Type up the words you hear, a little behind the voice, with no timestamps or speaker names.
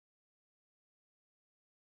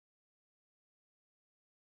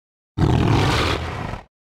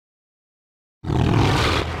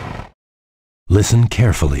Listen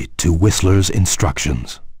carefully to Whistler's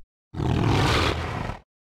instructions.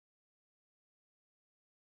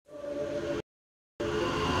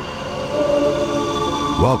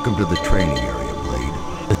 Welcome to the training area, Blade.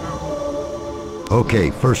 Okay,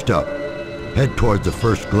 first up, head towards the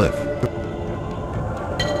first glyph.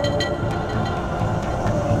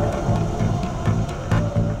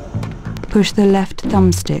 Push the left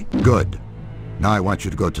thumbstick. Good. Now I want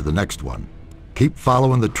you to go to the next one. Keep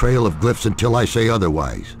following the trail of glyphs until I say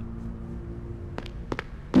otherwise.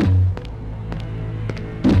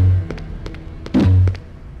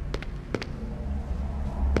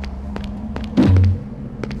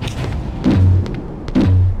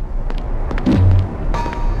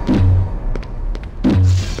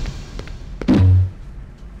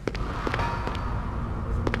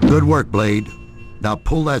 Good work, Blade. Now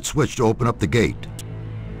pull that switch to open up the gate.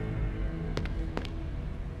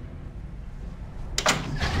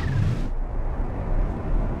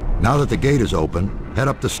 Now that the gate is open, head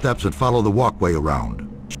up the steps and follow the walkway around.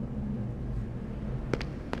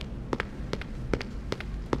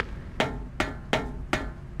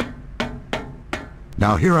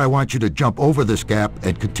 Now here I want you to jump over this gap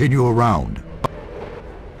and continue around.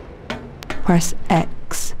 Press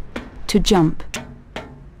X to jump.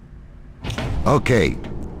 Okay.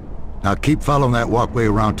 Now keep following that walkway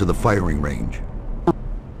around to the firing range.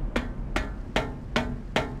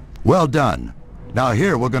 Well done. Now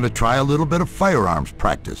here we're going to try a little bit of firearms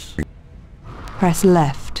practice. Press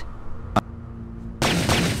left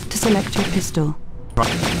to select your pistol.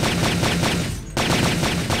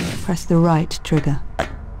 Press the right trigger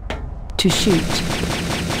to shoot.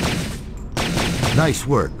 Nice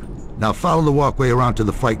work. Now follow the walkway around to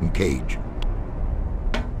the fighting cage.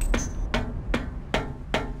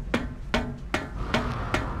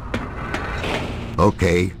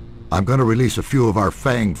 Okay, I'm going to release a few of our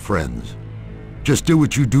fanged friends. Just do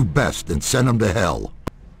what you do best and send them to hell.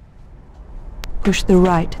 Push the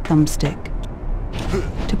right thumbstick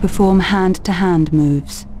to perform hand-to-hand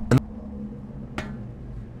moves.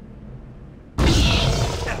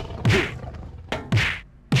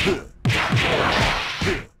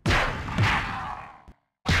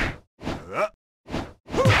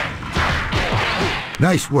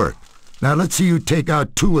 Nice work. Now let's see you take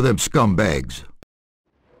out 2 of them scumbags.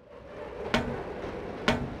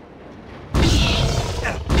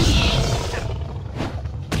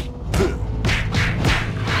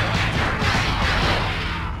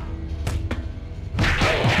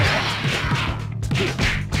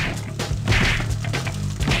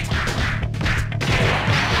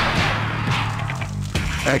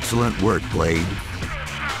 Excellent work, Blade.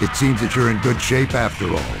 It seems that you're in good shape after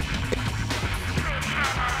all.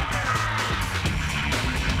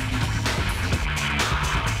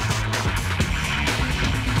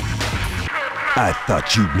 I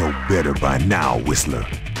thought you'd know better by now, Whistler.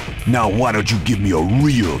 Now why don't you give me a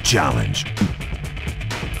real challenge?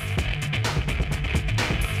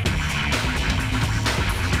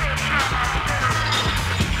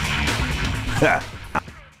 Ha!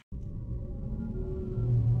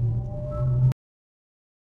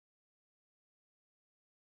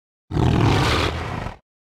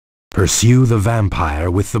 Pursue the vampire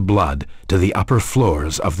with the blood to the upper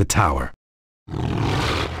floors of the tower.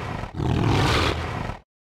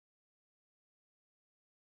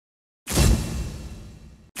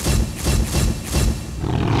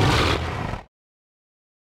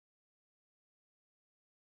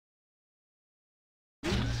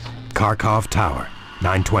 Kharkov Tower,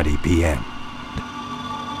 9:20 p.m.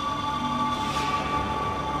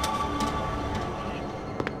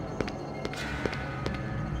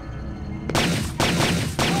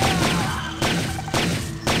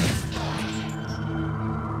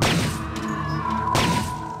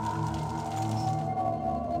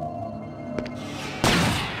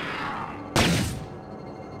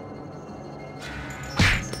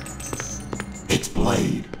 It's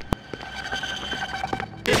Blade.